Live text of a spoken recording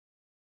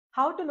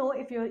How to know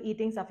if you're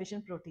eating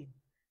sufficient protein?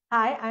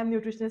 Hi, I'm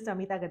nutritionist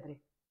Amita Gadre.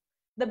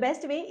 The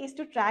best way is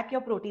to track your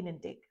protein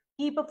intake.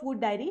 Keep a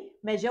food diary,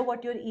 measure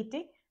what you're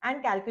eating,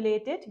 and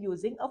calculate it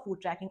using a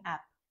food tracking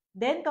app.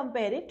 Then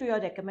compare it to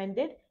your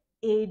recommended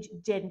age,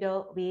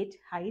 gender, weight,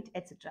 height,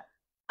 etc.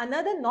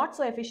 Another not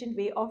so efficient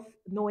way of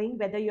knowing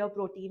whether you're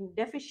protein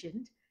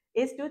deficient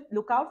is to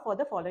look out for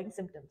the following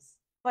symptoms: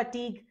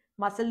 fatigue,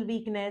 muscle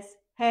weakness,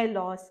 hair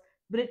loss,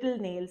 brittle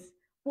nails,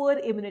 poor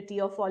immunity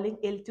or falling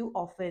ill too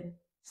often,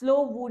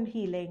 slow wound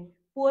healing,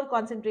 poor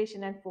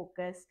concentration and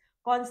focus,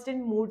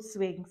 constant mood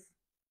swings.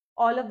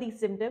 All of these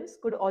symptoms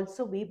could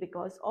also be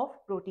because of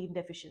protein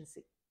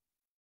deficiency.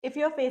 If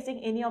you're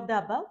facing any of the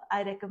above,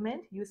 I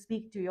recommend you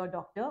speak to your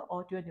doctor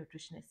or to a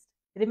nutritionist.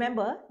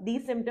 Remember,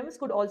 these symptoms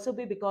could also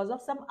be because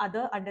of some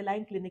other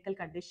underlying clinical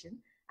condition,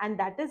 and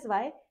that is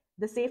why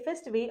the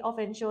safest way of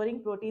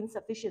ensuring protein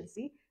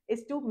sufficiency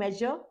is to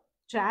measure,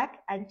 track,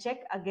 and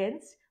check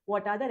against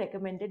what are the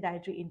recommended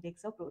dietary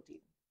intakes of protein.